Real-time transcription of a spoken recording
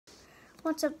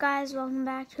What's up, guys? Welcome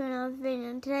back to another video.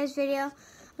 In today's video,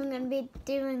 I'm going to be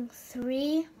doing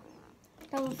 3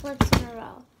 double flips in a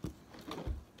row.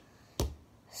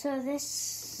 So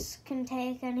this can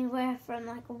take anywhere from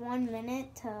like 1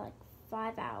 minute to like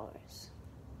 5 hours.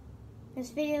 This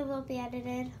video will be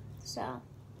edited, so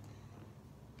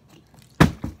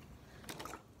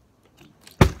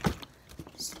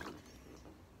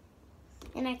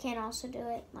and I can also do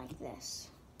it like this.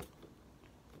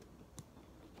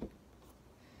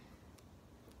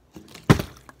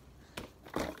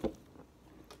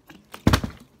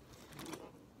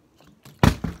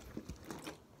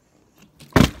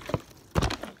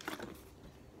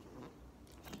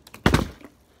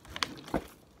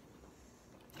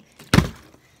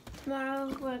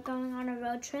 Tomorrow we're going on a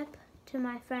road trip to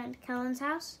my friend Kellen's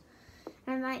house.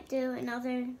 I might do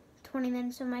another 20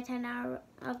 minutes of my 10-hour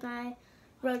of my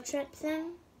road trip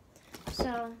thing.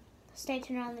 So stay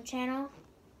tuned on the channel.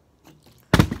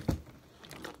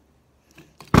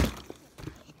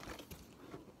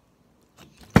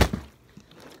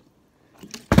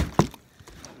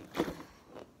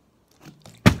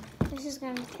 This is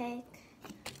gonna take,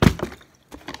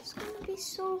 it's gonna be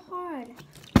so hard.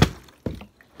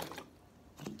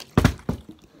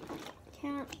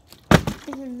 Can't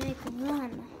even make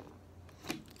one.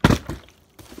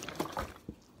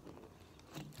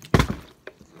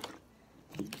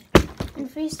 In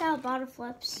freestyle bottle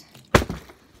flips,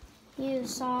 you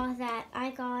saw that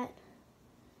I got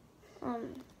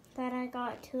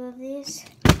 2 of these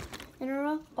in a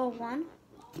row. Oh, 1.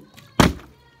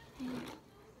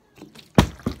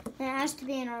 It has to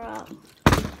be in a row,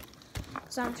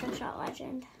 because I'm Trick Shot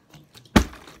Legend.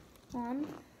 1.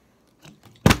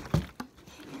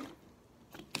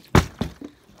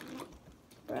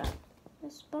 Bruh,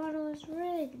 this bottle is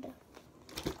rigged.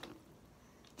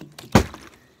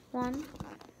 1.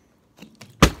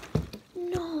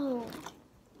 No!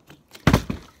 I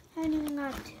haven't even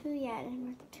got 2 yet, and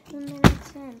we're 2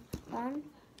 minutes in. 1.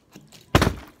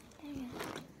 Dang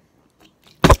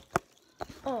it.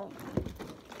 Oh,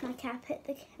 my cap hit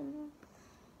the camera.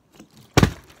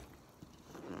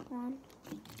 1.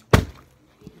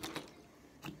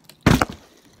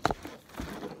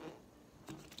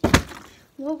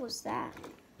 What was that?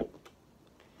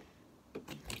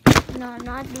 No, I'm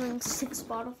not doing 6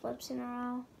 bottle flips in a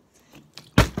row,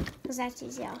 because that's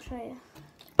easy. I'll show you.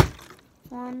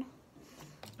 1.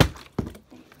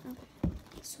 Okay.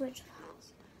 Switch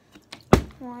files.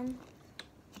 1,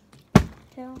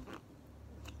 2,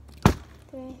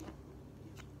 3.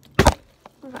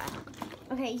 Okay.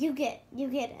 Okay, you get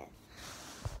it.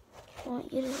 I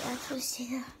want you to actually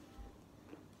see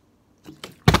the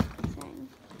thing.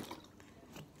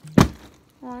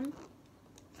 1.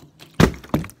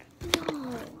 No.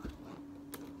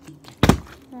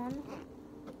 1.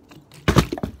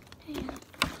 Damn.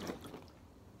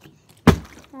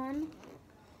 1.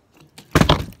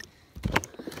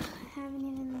 I haven't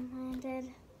even landed.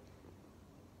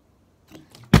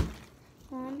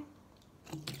 1,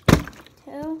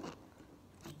 2.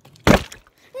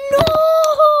 No!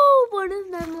 One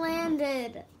of them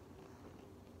landed.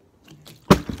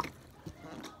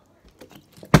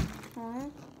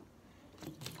 1.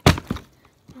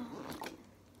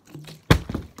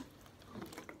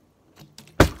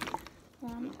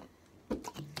 1,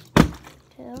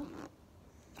 2.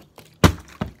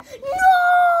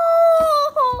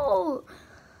 No!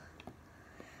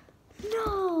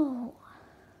 No!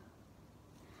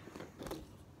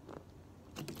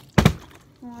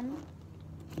 1,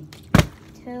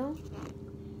 2.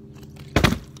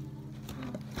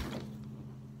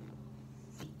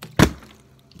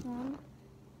 1,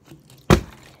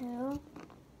 2.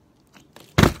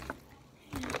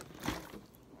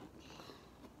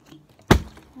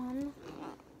 1,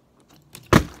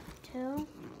 2.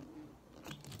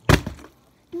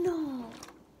 No.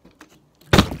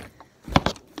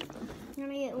 I'm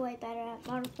gonna get way better at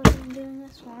bottle flipping than doing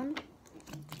this. 1.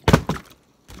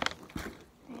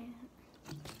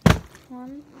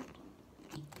 1,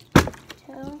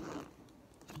 2.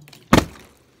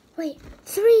 Wait,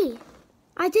 3.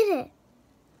 I did it.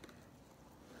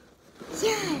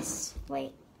 Yes.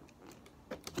 Wait.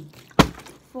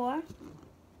 4.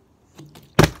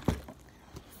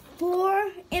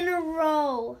 4 in a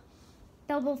row.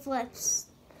 Double flips.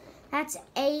 That's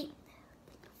 8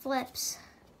 flips.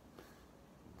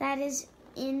 That is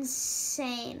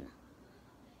insane.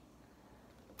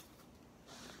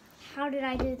 How did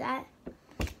I do that?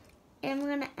 And we're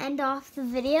gonna end off the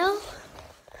video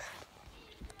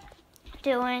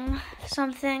doing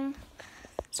something.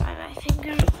 Sorry, my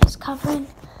finger is covering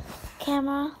the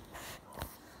camera.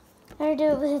 I'm gonna do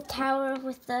it with a tower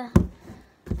with the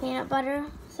peanut butter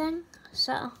thing.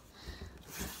 So I'm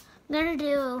gonna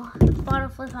do bottle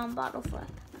flip on bottle flip.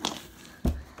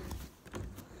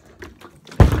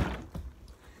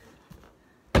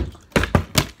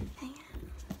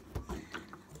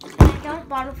 I don't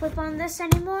bottle flip on this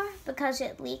anymore because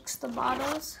it leaks the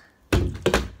bottles.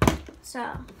 So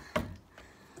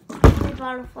I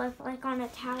bottle flip like on a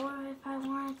tower if I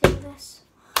want to do this.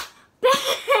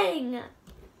 Bang!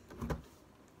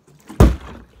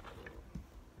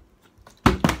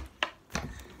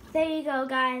 There you go,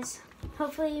 guys.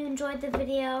 Hopefully you enjoyed the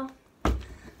video.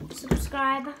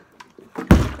 Subscribe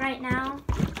right now.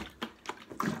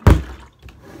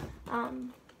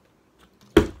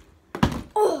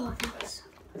 Oh, that was so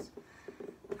close.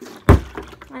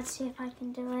 Let's see if I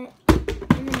can do it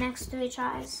in the next 3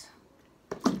 tries.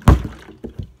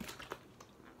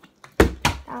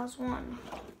 That was 1.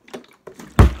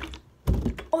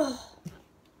 Oh.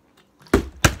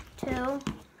 2.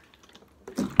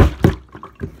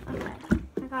 Okay,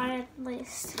 I got it at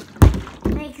least.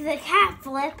 Make the cat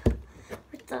flip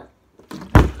with the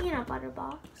peanut butter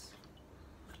box.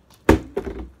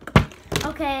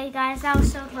 Okay, guys, that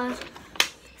was so close.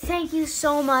 Thank you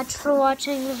so much for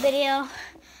watching the video.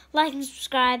 Like and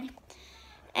subscribe.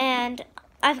 And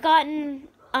I've gotten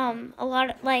a lot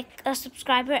of, like, a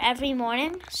subscriber every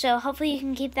morning, so hopefully you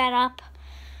can keep that up.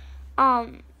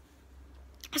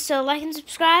 So like and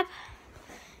subscribe,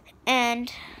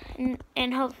 and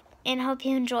hope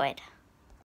you enjoyed.